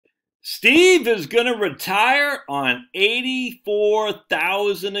Steve is going to retire on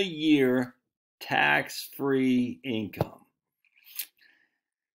 $84,000 a year tax-free income.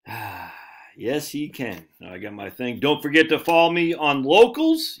 Yes, he can. I got my thing. Don't forget to follow me on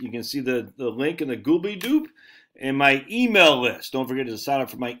Locals. You can see the link in the Goobly Doop. And my email list. Don't forget to sign up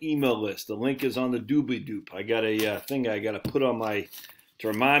for my email list. The link is on the Doobly Doop. I got a thing I got to put on my, to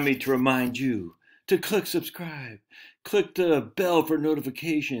remind you to click subscribe. Click the bell for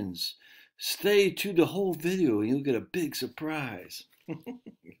notifications. Stay to the whole video and you'll get a big surprise.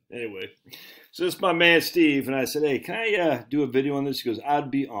 Anyway, so this is my man Steve, and I said, hey, can I do a video on this? He goes, I'd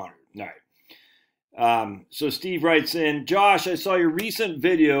be honored. All right. So Steve writes in, Josh, I saw your recent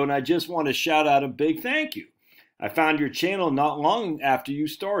video and I just want to shout out a big thank you. I found your channel not long after you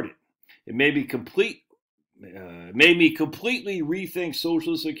started. It made me completely rethink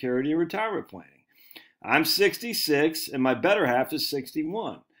Social Security and retirement planning. I'm 66 and my better half is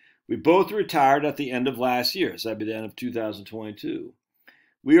 61. We both retired at the end of last year, so that'd be the end of 2022.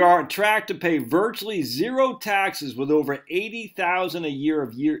 We are on track to pay virtually zero taxes with over $80,000 a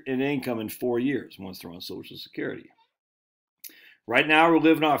year in income in 4 years once they're on Social Security. Right now, we're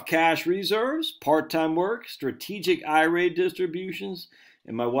living off cash reserves, part-time work, strategic IRA distributions,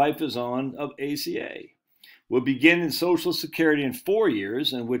 and my wife is on ACA. We'll begin in Social Security in 4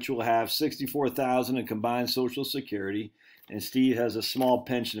 years, in which we'll have $64,000 in combined Social Security, and Steve has a small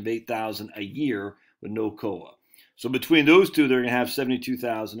pension of $8,000 a year with no COLA. So between those two, they're going to have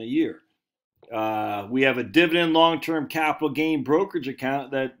 $72,000 a year. We have a dividend long-term capital gain brokerage account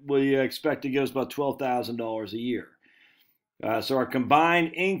that we expect to give us about $12,000 a year. So our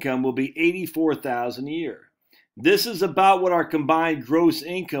combined income will be $84,000 a year. This is about what our combined gross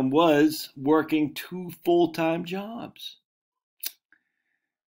income was working 2 full-time jobs.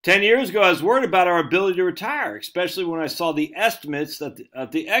 10 years ago, I was worried about our ability to retire, especially when I saw the estimates that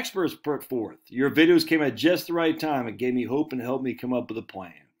the experts put forth. Your videos came at just the right time. It gave me hope and helped me come up with a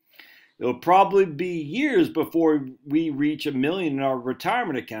plan. It will probably be years before we reach $1 million in our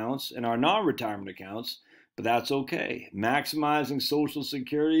retirement accounts and our non-retirement accounts, but that's okay. Maximizing Social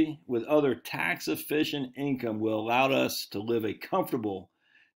Security with other tax-efficient income will allow us to live a comfortable,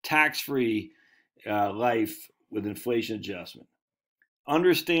 tax-free life with inflation adjustment.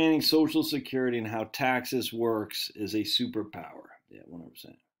 Understanding Social Security and how taxes works is a superpower. Yeah,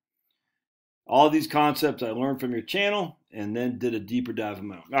 100%. All these concepts I learned from your channel and then did a deeper dive in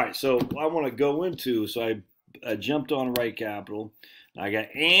my own. All right, so I want to go into, so I jumped on Right Capital. I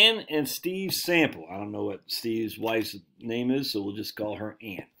got Ann and Steve Sample. I don't know what Steve's wife's name is, so we'll just call her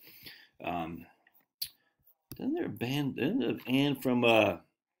Ann. Isn't there a band? Isn't there Ann from, one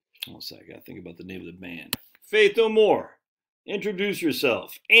second, I got to think about the name of the band. Faith No More. Introduce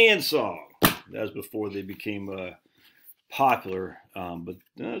Yourself. Ann song. That was before they became popular, but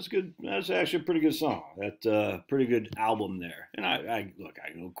that's good. That's actually a pretty good song. That pretty good album there. And I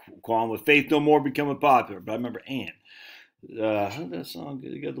can call on with Faith No More becoming popular, but I remember Ann. How did that song?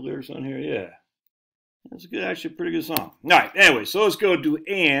 You got the lyrics on here? Yeah, that's a good, actually, pretty good song. All right. Anyway, so let's go do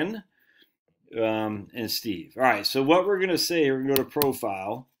Ann and Steve. All right. So what we're gonna say, we're gonna go to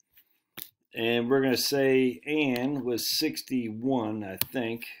profile. And we're going to say Ann was 61, I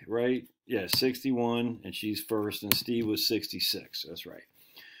think, right? Yeah, 61, and she's first, and Steve was 66. That's right.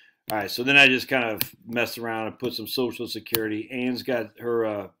 All right, so then I just kind of messed around and put some Social Security. Ann's got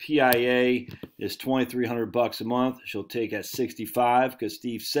her PIA is $2,300 a month. She'll take at 65 because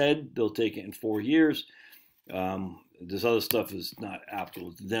Steve said they'll take it in 4 years. This other stuff is not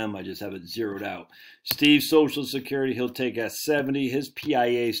applicable to them. I just have it zeroed out. Steve's Social Security, he'll take at 70. His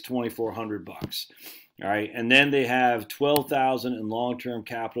PIA is $2,400. All right, and then they have $12,000 in long-term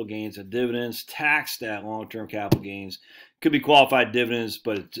capital gains and dividends, taxed at long-term capital gains. Could be qualified dividends,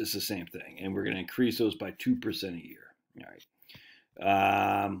 but it's just the same thing. And we're going to increase those by 2% a year. All right.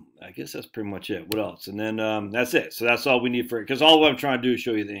 I guess that's pretty much it. What else? And then that's it. So that's all we need for it. Because all I'm trying to do is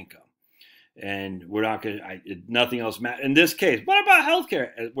show you the income. And we're not going to, nothing else matters. In this case, what about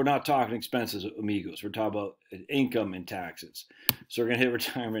healthcare? We're not talking expenses, amigos. We're talking about income and taxes. So we're going to hit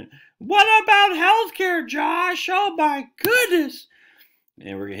retirement. What about healthcare, Josh? Oh my goodness.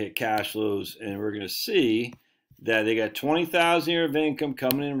 And we're going to hit cash flows. And we're going to see that they got $20,000 a year of income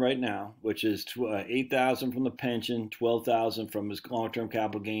coming in right now, which is $8,000 from the pension, $12,000 from his long-term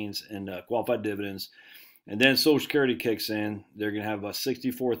capital gains and qualified dividends. And then Social Security kicks in. They're going to have about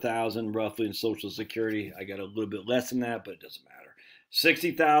 $64,000 roughly in Social Security. I got a little bit less than that, but it doesn't matter.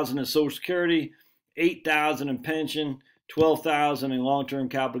 $60,000 in Social Security, $8,000 in pension, 12,000 in long-term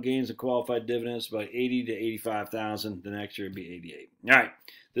capital gains and qualified dividends, about 80 to 85,000. The next year would be 88. All right,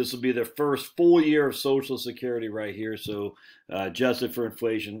 this will be their first full year of Social Security right here. So adjusted for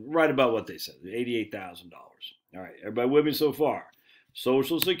inflation, right about what they said, $88,000. All right, everybody with me so far?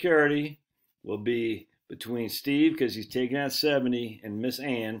 Social Security will be between Steve, because he's taking out 70, and Miss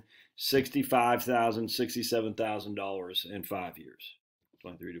Ann, $65,000, $67,000 in 5 years.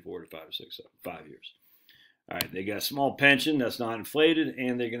 23 to 4 to 5 to 6, 7, 5 years. All right, they got a small pension that's not inflated,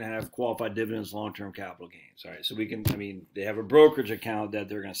 and they're going to have qualified dividends, long-term capital gains. All right, so we can, I mean, they have a brokerage account that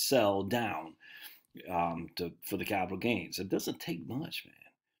they're going to sell down for the capital gains. It doesn't take much, man.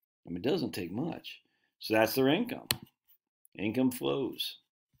 I mean, it doesn't take much. So that's their income. Income flows.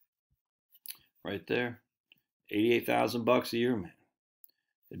 Right there. $88,000 a year, man.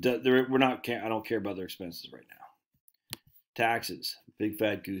 We're not, I don't care about their expenses right now. Taxes, big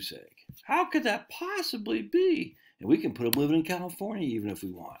fat goose egg. How could that possibly be? And we can put them living in California even if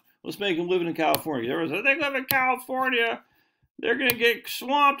we want. Let's make them living in California. Everyone says, they live in California, they're going to get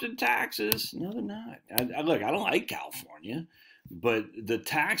swamped in taxes. No, they're not. Look, I don't like California, but the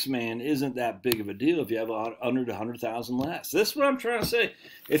tax man isn't that big of a deal if you have under $100,000 less. This is what I'm trying to say.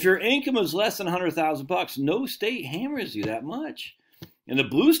 If your income is less than $100,000, no state hammers you that much. And the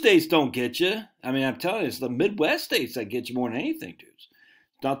blue states don't get you. I mean, I'm telling you, it's the Midwest states that get you more than anything, dudes.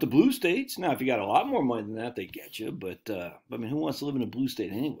 It's not the blue states. Now, if you got a lot more money than that, they get you. But, I mean, who wants to live in a blue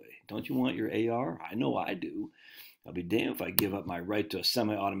state anyway? Don't you want your AR? I know I do. I'll be damned if I give up my right to a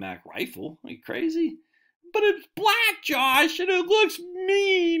semi-automatic rifle. Are you crazy? But it's black, Josh, and it looks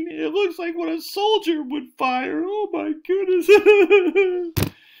mean. It looks like what a soldier would fire. Oh, my goodness.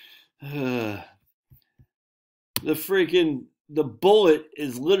 The bullet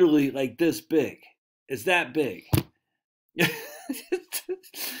is literally like this big. It's that big.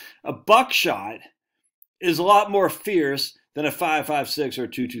 A buckshot is a lot more fierce than a 5.56 or a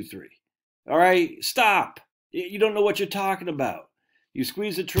 2.23. All right? Stop. You don't know what you're talking about. You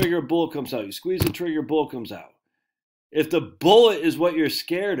squeeze the trigger, a bullet comes out. You squeeze the trigger, a bullet comes out. If the bullet is what you're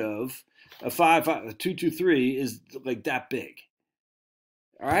scared of, a 2.23 is like that big.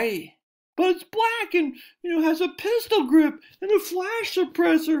 All right? But it's black and, has a pistol grip and a flash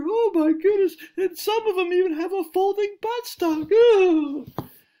suppressor. Oh, my goodness. And some of them even have a folding buttstock. Oh.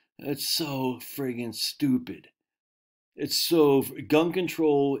 That's so friggin' stupid. It's so, gun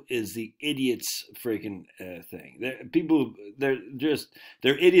control is the idiot's freaking thing. They're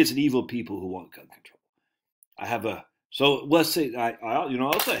idiots and evil people who want gun control. So let's say, you know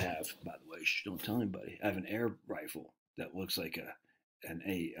what else I have, by the way, don't tell anybody. I have an air rifle that looks like an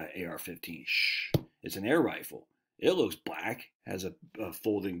AR-15. Shh. It's an air rifle. It looks black, has a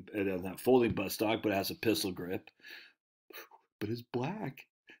folding, not folding buttstock, but it has a pistol grip. But it's black.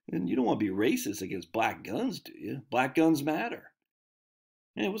 And you don't want to be racist against black guns, do you? Black guns matter.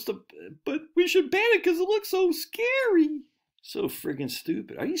 And but we should ban it because it looks so scary. So friggin'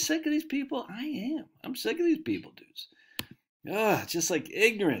 stupid. Are you sick of these people? I am. I'm sick of these people, dudes. Just like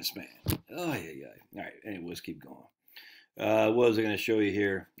ignorance, man. Oh, yeah. All right, anyway, let's keep going. What was I going to show you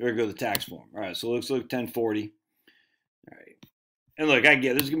here? We're going to go to the tax form. All right, so let's look 1040. All right. And look, I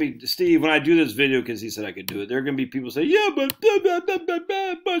get there's going to be, Steve, when I do this video, because he said I could do it, there are going to be people say, yeah, but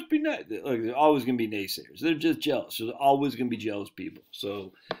it must be nice. Look, there's always going to be naysayers. They're just jealous. There's always going to be jealous people.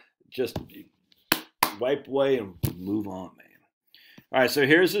 So just wipe away and move on, man. All right, so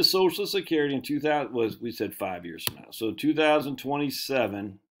here's the Social Security in 2000, we said 5 years from now. So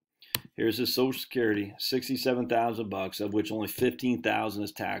 2027, here's the Social Security, $67,000, of which only $15,000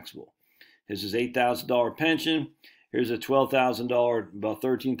 is taxable. Here's his $8,000 pension. Here's a $12,000, about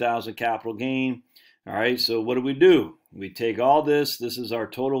 $13,000 capital gain. All right, so what do? We take all this. This is our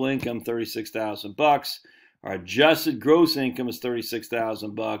total income, $36,000. Our adjusted gross income is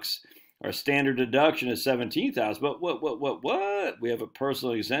 $36,000. Our standard deduction is $17,000. But what? We have a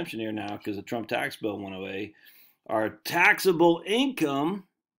personal exemption here now because the Trump tax bill went away. Our taxable income,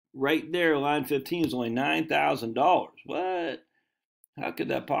 right there, line 15, is only $9,000. What? How could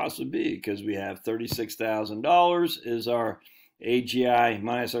that possibly be? Because we have $36,000 is our AGI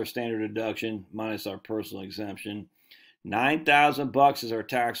minus our standard deduction minus our personal exemption. $9,000 is our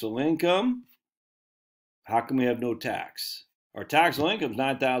taxable income. How come we have no tax? Our taxable income is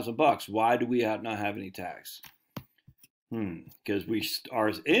 $9,000. Why do we not have any tax? Because we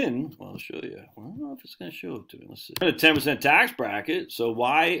are in, well, I'll show you. Well, I don't know if it's going to show it to me. Let's see. We're in a 10% tax bracket, so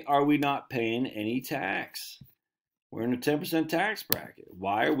why are we not paying any tax? We're in a 10% tax bracket.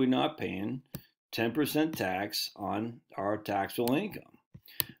 Why are we not paying 10% tax on our taxable income?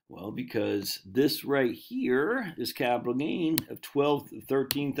 Well, because this right here is capital gain of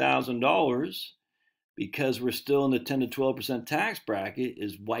 $13,000 because we're still in the 10 to 12% tax bracket,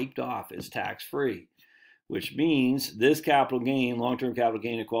 is wiped off as tax-free, which means this capital gain, long-term capital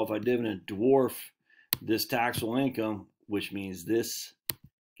gain and qualified dividend dwarf this taxable income, which means this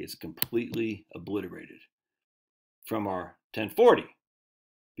gets completely obliterated from our 1040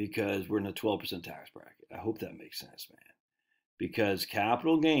 because we're in a 12% tax bracket. I hope that makes sense, man. Because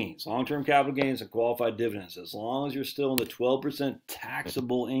capital gains, long-term capital gains and qualified dividends, as long as you're still in the 12%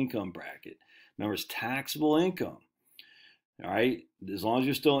 taxable income bracket, remember it's taxable income, all right? As long as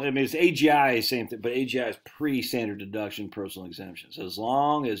you're still, I mean, it's AGI, same thing, but AGI is pre-standard deduction personal exemption. So as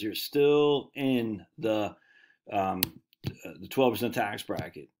long as you're still in the 12% tax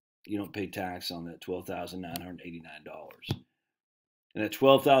bracket, you don't pay tax on that $12,989. And that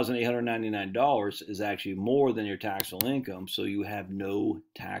 $12,899 is actually more than your taxable income, so you have no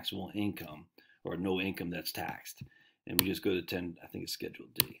taxable income or no income that's taxed. And we just go to 10, I think it's Schedule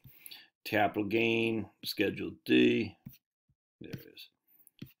D. Capital gain, Schedule D. There it is.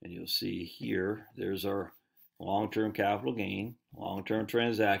 And you'll see here, there's our long-term capital gain, long-term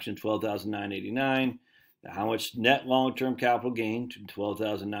transaction, $12,989. Now, how much net long-term capital gain to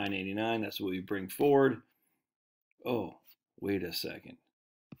 $12,989? That's what we bring forward. Oh, wait a second.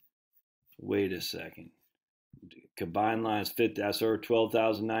 Wait a second. Combined lines fit. That's our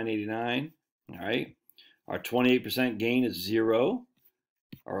 $12,989. All right. Our 28% gain is 0.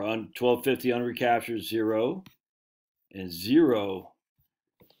 Our 1250 unrecaptured is 0. And 0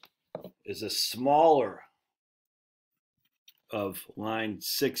 is a smaller of line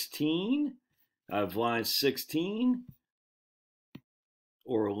 16. Of line 16.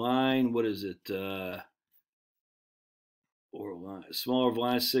 Or line, what is it? Or line, smaller of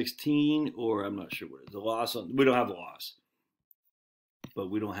line 16, or I'm not sure what it is. The loss on, we don't have a loss, but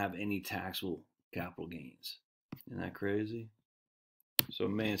we don't have any taxable capital gains. Isn't that crazy? So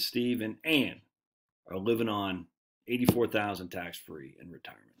man, Steve and Ann are living on $84,000 tax-free in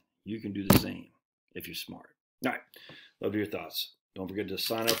retirement. You can do the same if you're smart. All right, love your thoughts. Don't forget to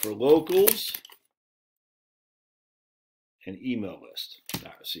sign up for locals and email list. All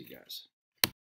right, see you guys.